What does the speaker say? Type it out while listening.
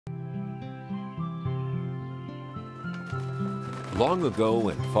Long ago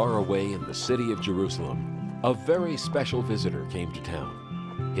and far away in the city of Jerusalem, a very special visitor came to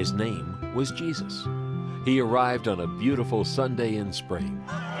town. His name was Jesus. He arrived on a beautiful Sunday in spring.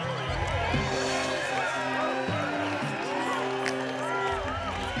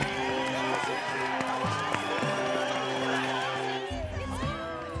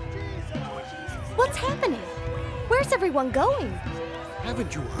 What's happening? Where's everyone going?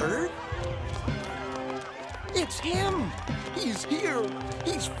 Haven't you heard? It's him! He's here!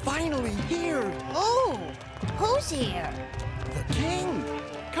 He's finally here! Oh, who's here? The king!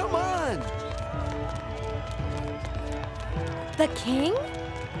 Come on! The king?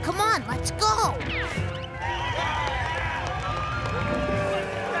 Come on, let's go!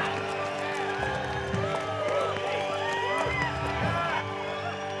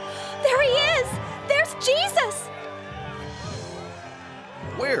 There he is! There's Jesus!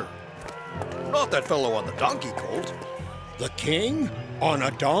 Where? Not that fellow on the donkey colt. The king? On a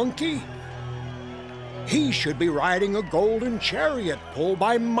donkey? He should be riding a golden chariot pulled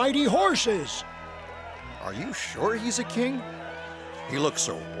by mighty horses. Are you sure he's a king? He looks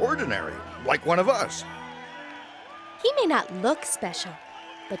so ordinary, like one of us. He may not look special,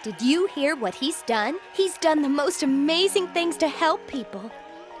 but did you hear what he's done? He's done the most amazing things to help people.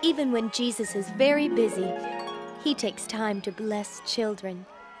 Even when Jesus is very busy, he takes time to bless children.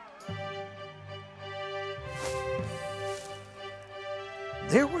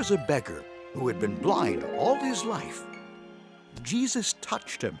 There was a beggar who had been blind all his life. Jesus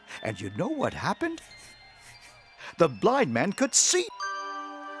touched him, and you know what happened? The blind man could see.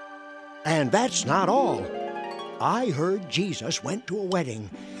 And that's not all. I heard Jesus went to a wedding,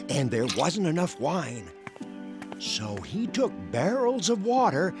 and there wasn't enough wine. So he took barrels of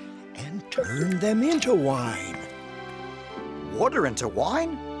water and turned them into wine. Water into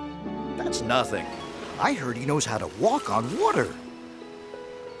wine? That's nothing. I heard he knows how to walk on water.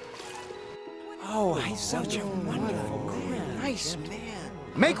 Oh, he's such a wonderful, nice man.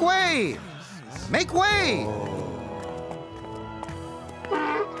 Make way! Make way!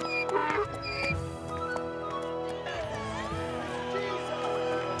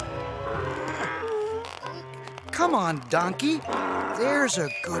 Come on, donkey. There's a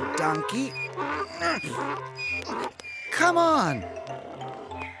good donkey. Come on.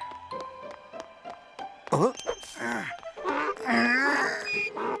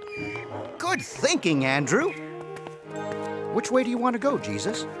 Good thinking, Andrew. Which way do you want to go,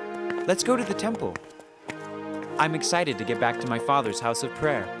 Jesus? Let's go to the temple. I'm excited to get back to my father's house of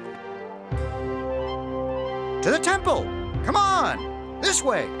prayer. To the temple! Come on! This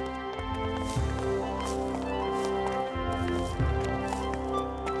way!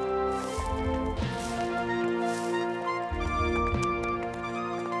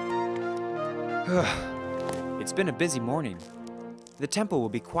 It's been a busy morning. The temple will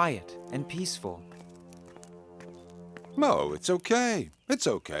be quiet and peaceful. No, it's okay. It's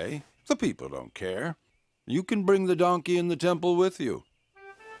okay. The people don't care. You can bring the donkey in the temple with you.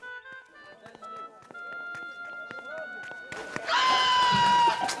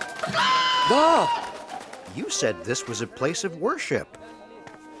 You said this was a place of worship.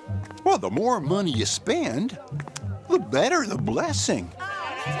 Well, the more money you spend, the better the blessing.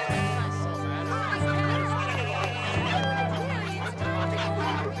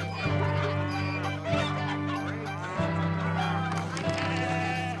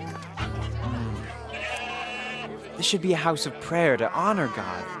 This should be a house of prayer to honor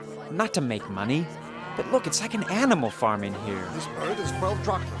God, not to make money. But look, it's like an animal farm in here. This bird is 12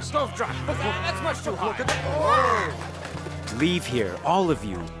 drachmas. 12 drachmas. That's much too high. Look at the... Whoa! Leave here, all of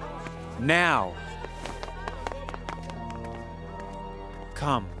you. Now.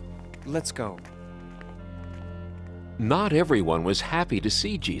 Come, let's go. Not everyone was happy to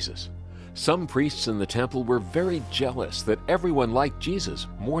see Jesus. Some priests in the temple were very jealous that everyone liked Jesus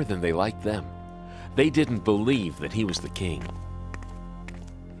more than they liked them. They didn't believe that he was the king.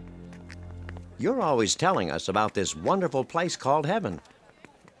 You're always telling us about this wonderful place called heaven.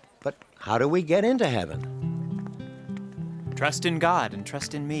 But how do we get into heaven? Trust in God and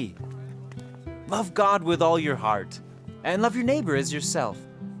trust in me. Love God with all your heart, and love your neighbor as yourself.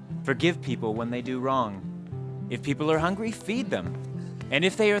 Forgive people when they do wrong. If people are hungry, feed them. And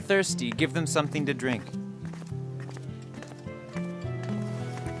if they are thirsty, give them something to drink.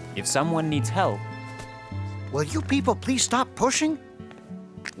 If someone needs help, Will you people please stop pushing?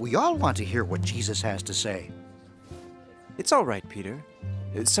 We all want to hear what Jesus has to say. it's all right, Peter.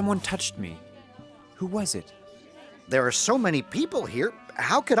 Someone touched me. Who was it? There are so many people here.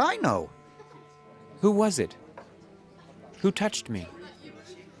 How could I know? Who was it? Who touched me?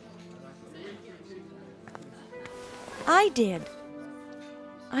 I did.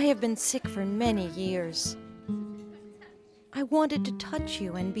 I have been sick for many years. I wanted to touch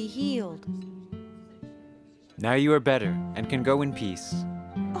you and be healed. Now you are better and can go in peace.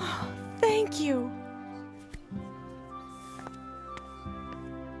 Oh, thank you.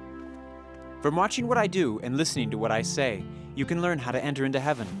 From watching what I do and listening to what I say, you can learn how to enter into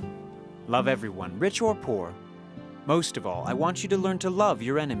heaven. Love everyone, rich or poor. Most of all, I want you to learn to love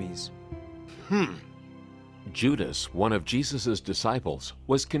your enemies. Judas, one of Jesus' disciples,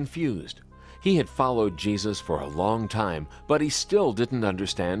 was confused. He had followed Jesus for a long time, but he still didn't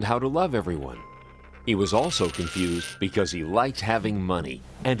understand how to love everyone. He was also confused because he liked having money,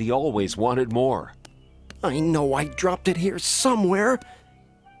 and he always wanted more. I know I dropped it here somewhere.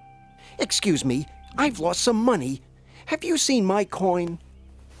 Excuse me, I've lost some money. Have you seen my coin?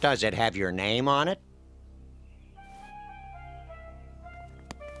 Does it have your name on it?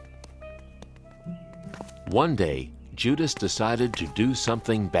 One day, Judas decided to do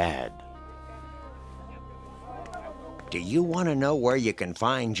something bad. Do you want to know where you can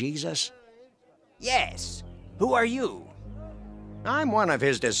find Jesus? Yes. Who are you? I'm one of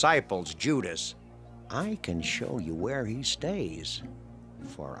his disciples, Judas. I can show you where he stays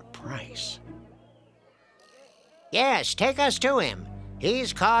for a price. Yes, take us to him.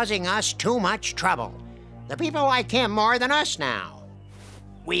 He's causing us too much trouble. The people like him more than us now.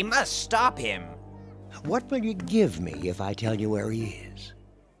 We must stop him. What will you give me if I tell you where he is?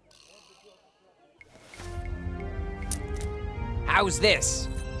 How's this?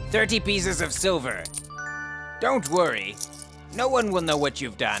 30 pieces of silver. Don't worry. No one will know what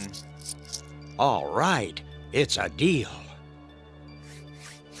you've done. All right, it's a deal.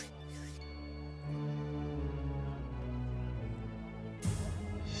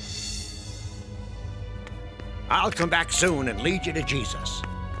 I'll come back soon and lead you to Jesus.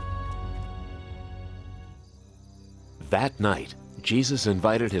 That night, Jesus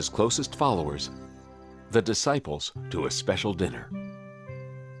invited his closest followers, the disciples, to a special dinner.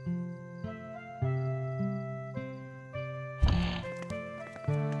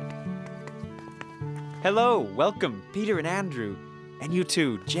 Hello, welcome, Peter and Andrew. And you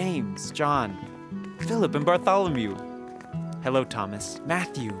too, James, John, Philip and Bartholomew. Hello, Thomas,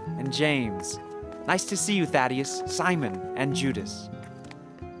 Matthew, and James. Nice to see you, Thaddeus, Simon, and Judas.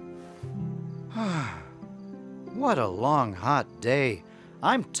 What a long, hot day.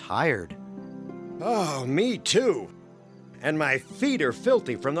 I'm tired. Oh, me too. And my feet are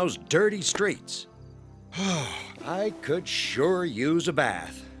filthy from those dirty streets. I could sure use a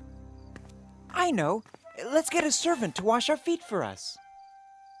bath. I know. Let's get a servant to wash our feet for us.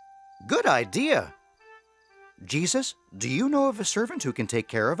 Good idea. Jesus, do you know of a servant who can take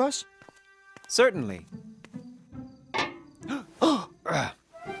care of us? Certainly.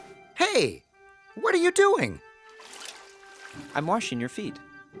 Hey, what are you doing? I'm washing your feet.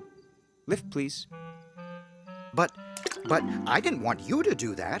 Lift, please. But I didn't want you to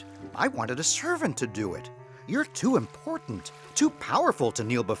do that. I wanted a servant to do it. You're too important, too powerful to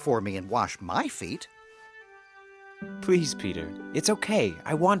kneel before me and wash my feet. Please, Peter. It's okay.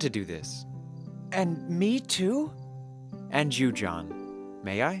 I want to do this. And me too? And you, John.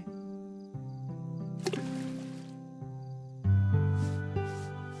 May I?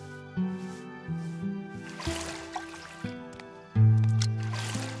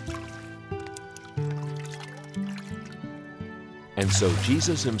 And so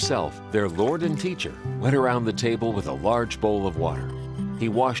Jesus himself, their Lord and teacher, went around the table with a large bowl of water. He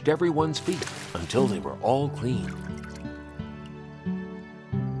washed everyone's feet until they were all clean.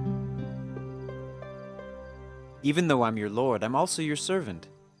 Even though I'm your Lord, I'm also your servant.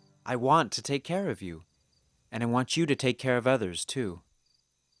 I want to take care of you. And I want you to take care of others, too.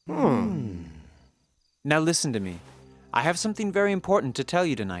 Now listen to me. I have something very important to tell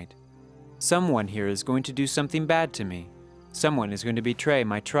you tonight. Someone here is going to do something bad to me. Someone is going to betray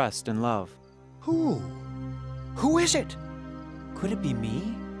my trust and love. Who? Who is it? Could it be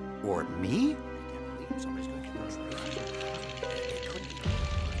me? Or me?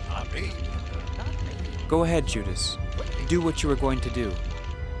 Go ahead, Judas. Do what you were going to do.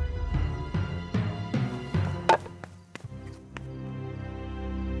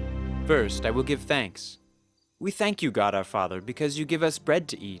 First, I will give thanks. We thank you, God our Father, because you give us bread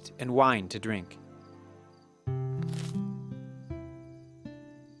to eat and wine to drink.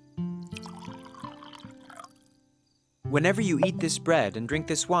 Whenever you eat this bread and drink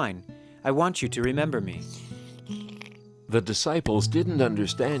this wine, I want you to remember me. The disciples didn't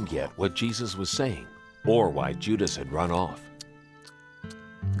understand yet what Jesus was saying, or why Judas had run off.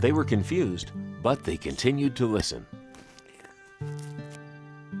 They were confused, but they continued to listen.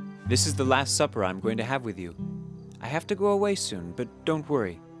 This is the last supper I'm going to have with you. I have to go away soon, but don't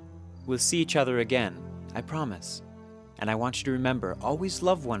worry. We'll see each other again, I promise. And I want you to remember, always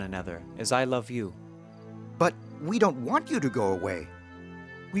love one another as I love you. But we don't want you to go away.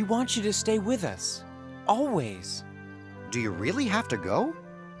 We want you to stay with us, always. Do you really have to go?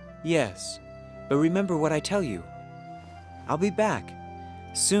 Yes, but remember what I tell you. I'll be back.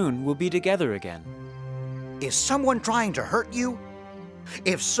 Soon we'll be together again. Is someone trying to hurt you?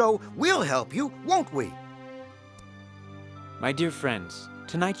 If so, we'll help you, won't we? My dear friends,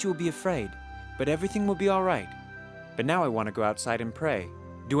 tonight you will be afraid, but everything will be all right. But now I want to go outside and pray.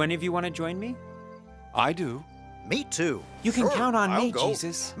 Do any of you want to join me? I do. Me too. You can count on I'll me, go.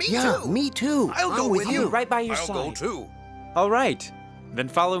 Jesus. Me Yeah, too. me too. I'll go with I'll you. be right by your I'll side. go too. All right, then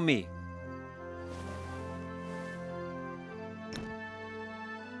follow me.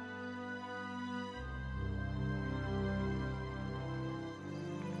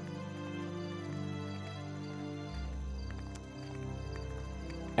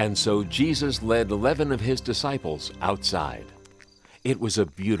 And so Jesus led 11 of his disciples outside. It was a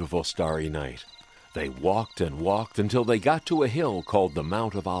beautiful starry night. They walked and walked until they got to a hill called the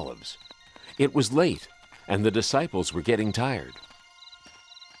Mount of Olives. It was late, and the disciples were getting tired.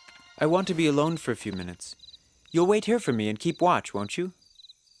 I want to be alone for a few minutes. You'll wait here for me and keep watch, won't you?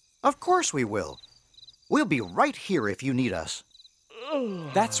 Of course we will. We'll be right here if you need us.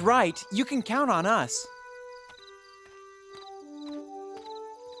 That's right. You can count on us.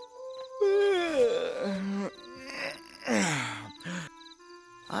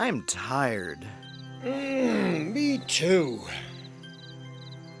 I'm tired. Me too.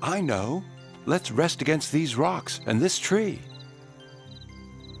 I know. Let's rest against these rocks and this tree.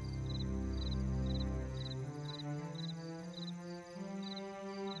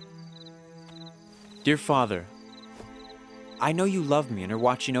 Dear Father, I know you love me and are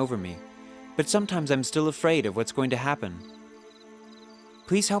watching over me, but sometimes I'm still afraid of what's going to happen.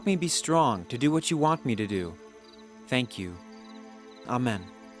 Please help me be strong to do what you want me to do. Thank you. Amen.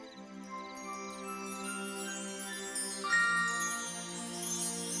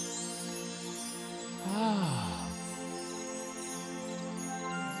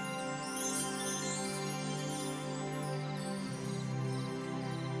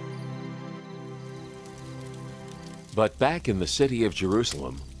 But back in the city of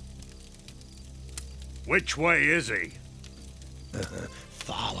Jerusalem, Which way is he?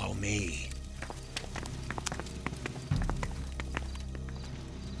 Follow me.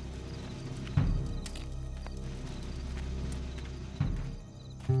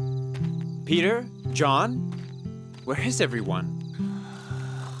 Peter? John? Where is everyone?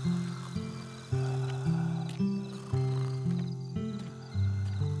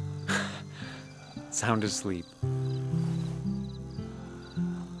 Sound asleep.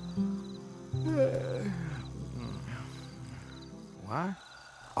 What?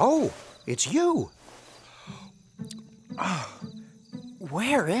 Oh, it's you.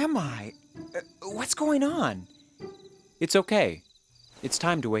 Where am I? What's going on? It's okay. It's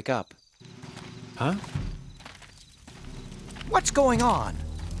time to wake up. Huh? What's going on?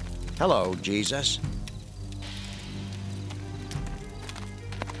 Hello, Jesus.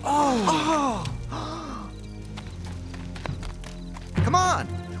 Oh! Come on!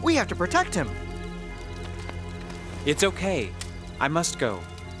 We have to protect him. It's okay. I must go.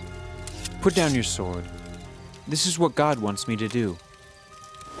 Put down your sword. This is what God wants me to do.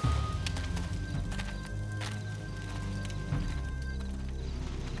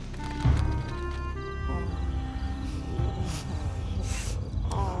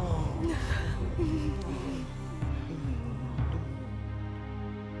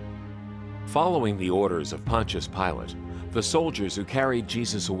 following the orders of Pontius Pilate, the soldiers who carried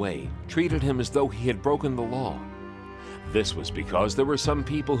Jesus away treated him as though he had broken the law. This was because there were some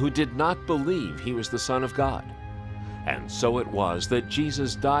people who did not believe he was the Son of God. And so it was that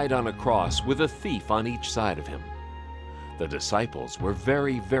Jesus died on a cross with a thief on each side of him. The disciples were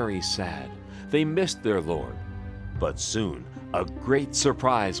very, very sad. They missed their Lord. But soon, a great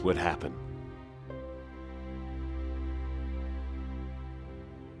surprise would happen.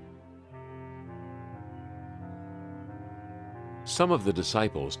 Some of the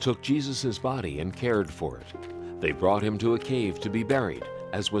disciples took Jesus' body and cared for it. They brought him to a cave to be buried,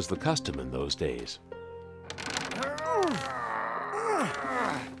 as was the custom in those days.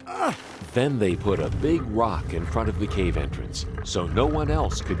 Then they put a big rock in front of the cave entrance, so no one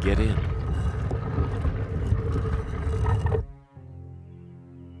else could get in.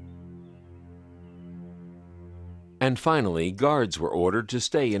 And finally, guards were ordered to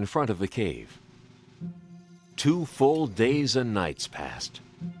stay in front of the cave. 2 full days and nights passed.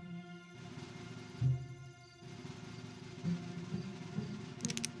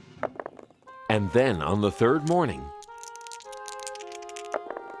 And then on the third morning,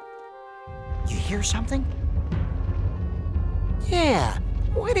 You hear something? Yeah,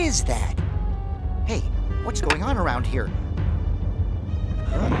 what is that? Hey, what's going on around here?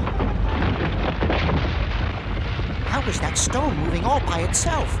 How is that stone moving all by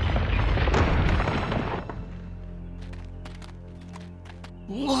itself?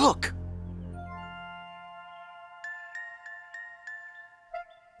 Look!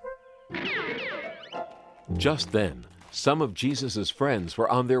 just then, some of Jesus' friends were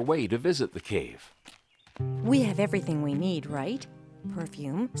on their way to visit the cave. We have everything we need, right?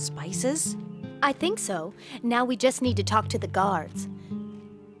 Perfume, spices? I think so. Now we just need to talk to the guards.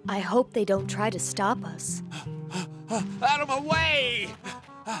 I hope they don't try to stop us. Out of my way!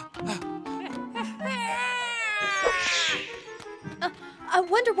 I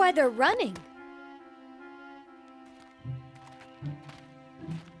wonder why they're running.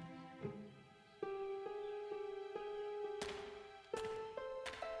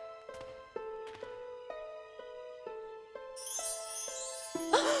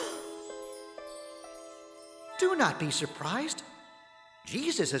 Do not be surprised.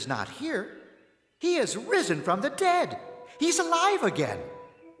 Jesus is not here. He has risen from the dead. He's alive again.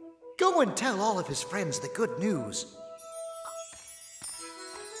 Go and tell all of his friends the good news.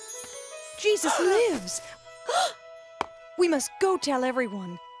 Jesus lives! We must go tell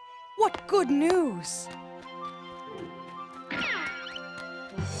everyone. What good news!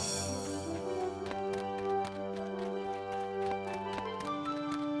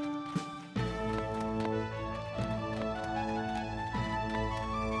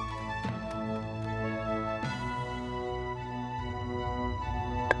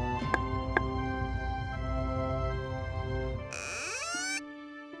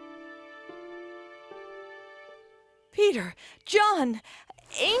 Peter, John,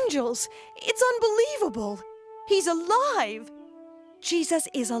 angels, it's unbelievable. He's alive. Jesus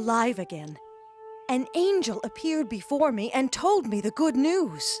is alive again. An angel appeared before me and told me the good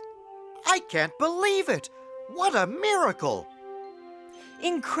news. I can't believe it. What a miracle.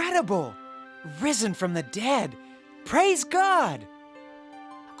 Incredible! Risen from the dead. Praise God!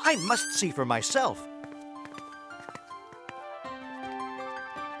 I must see for myself.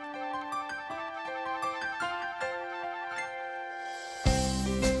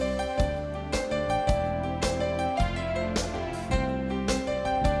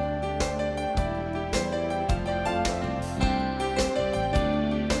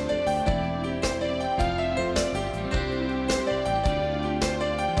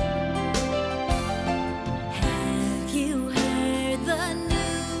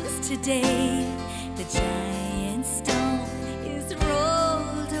 Today, the giant stone is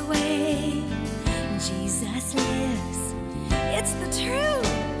rolled away. Jesus lives, it's the truth.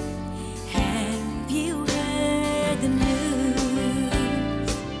 Have you heard the news?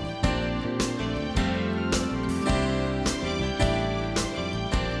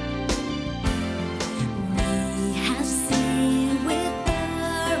 We have seen with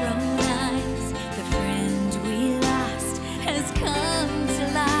our own eyes the friend we lost has come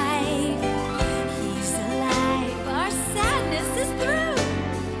to life.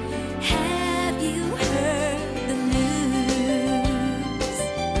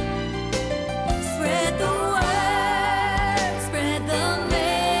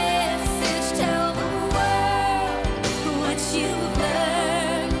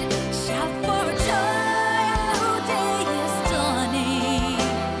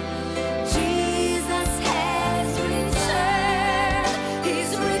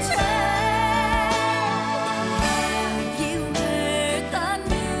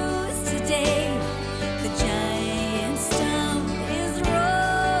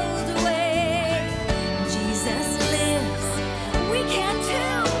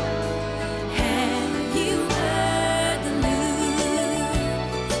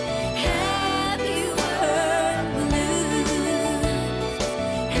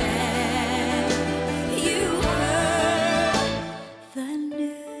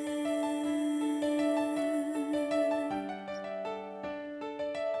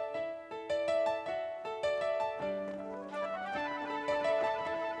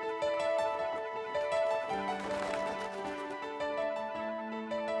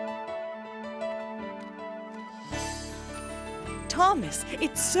 Thomas,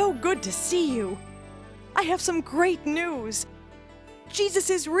 it's so good to see you. I have some great news. Jesus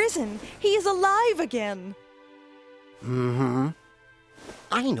is risen. He is alive again. Mm-hmm.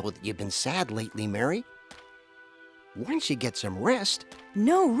 I know that you've been sad lately, Mary. Once you get some rest...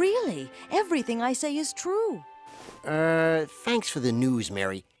 No, really. Everything I say is true. Thanks for the news,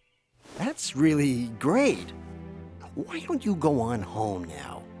 Mary. That's really great. Why don't you go on home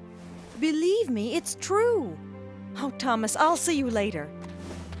now? Believe me, it's true. Oh, Thomas, I'll see you later.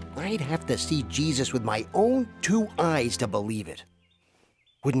 I'd have to see Jesus with my own 2 eyes to believe it.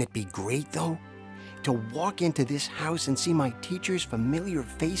 Wouldn't it be great, though, to walk into this house and see my teacher's familiar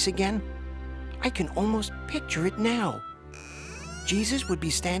face again? I can almost picture it now. Jesus would be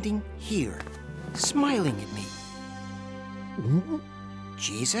standing here, smiling at me.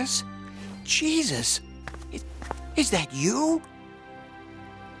 Jesus? Jesus? Is that you?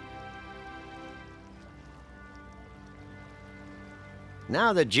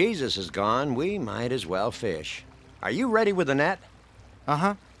 Now that Jesus is gone, we might as well fish. Are you ready with the net?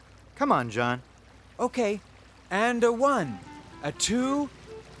 Uh-huh. Come on, John. Okay, and a 1, a 2,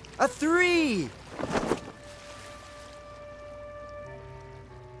 a 3.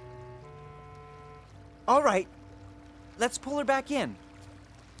 All right, let's pull her back in.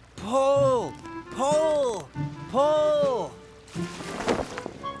 Pull, pull, pull.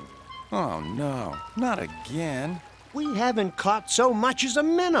 Oh, no, not again. We haven't caught so much as a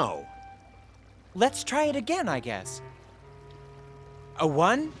minnow. Let's try it again, I guess. A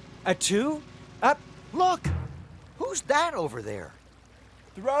 1, a 2, up. Look! Who's that over there?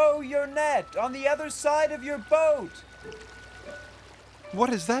 Throw your net on the other side of your boat.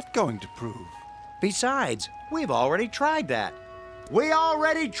 What is that going to prove? Besides, we've already tried that. We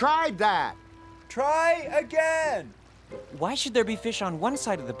already tried that. Try again. Why should there be fish on one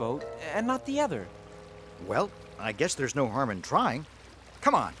side of the boat and not the other? Well, I guess there's no harm in trying.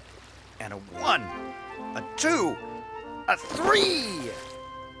 Come on. And a 1, a 2, a 3!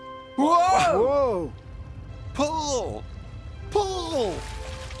 Whoa! Whoa! Pull! Pull!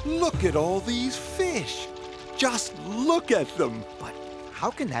 Look at all these fish! Just look at them! But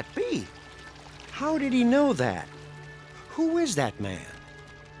how can that be? How did he know that? Who is that man?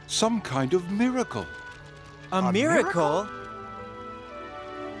 Some kind of miracle. A miracle?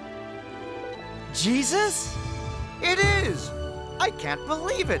 Jesus? It is! I can't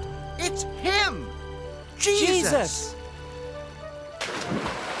believe it! It's him! Jesus!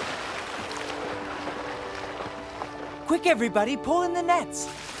 Quick, everybody, pull in the nets.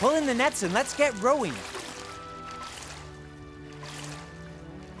 Pull in the nets and let's get rowing.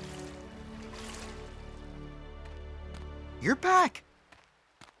 You're back!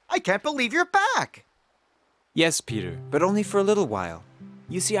 I can't believe you're back! Yes, Peter, but only for a little while.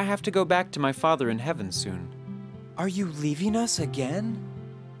 You see, I have to go back to my Father in heaven soon. Are you leaving us again?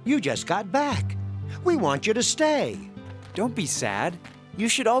 You just got back. We want you to stay. Don't be sad. You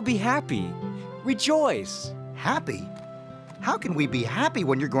should all be happy. Rejoice. Happy? How can we be happy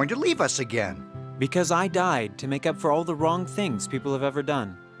when you're going to leave us again? Because I died to make up for all the wrong things people have ever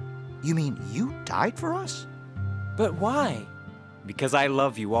done. You mean you died for us? But why? Because I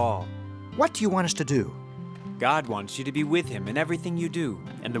love you all. What do you want us to do? God wants you to be with Him in everything you do,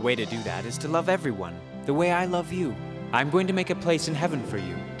 and the way to do that is to love everyone, the way I love you. I'm going to make a place in heaven for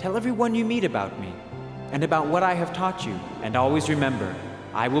you. Tell everyone you meet about me, and about what I have taught you, and always remember,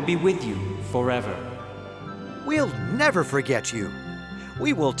 I will be with you forever. We'll never forget you.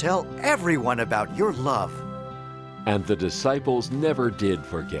 We will tell everyone about your love. And the disciples never did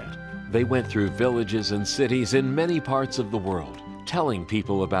forget. They went through villages and cities in many parts of the world, telling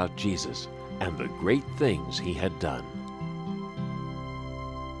people about Jesus and the great things He had done.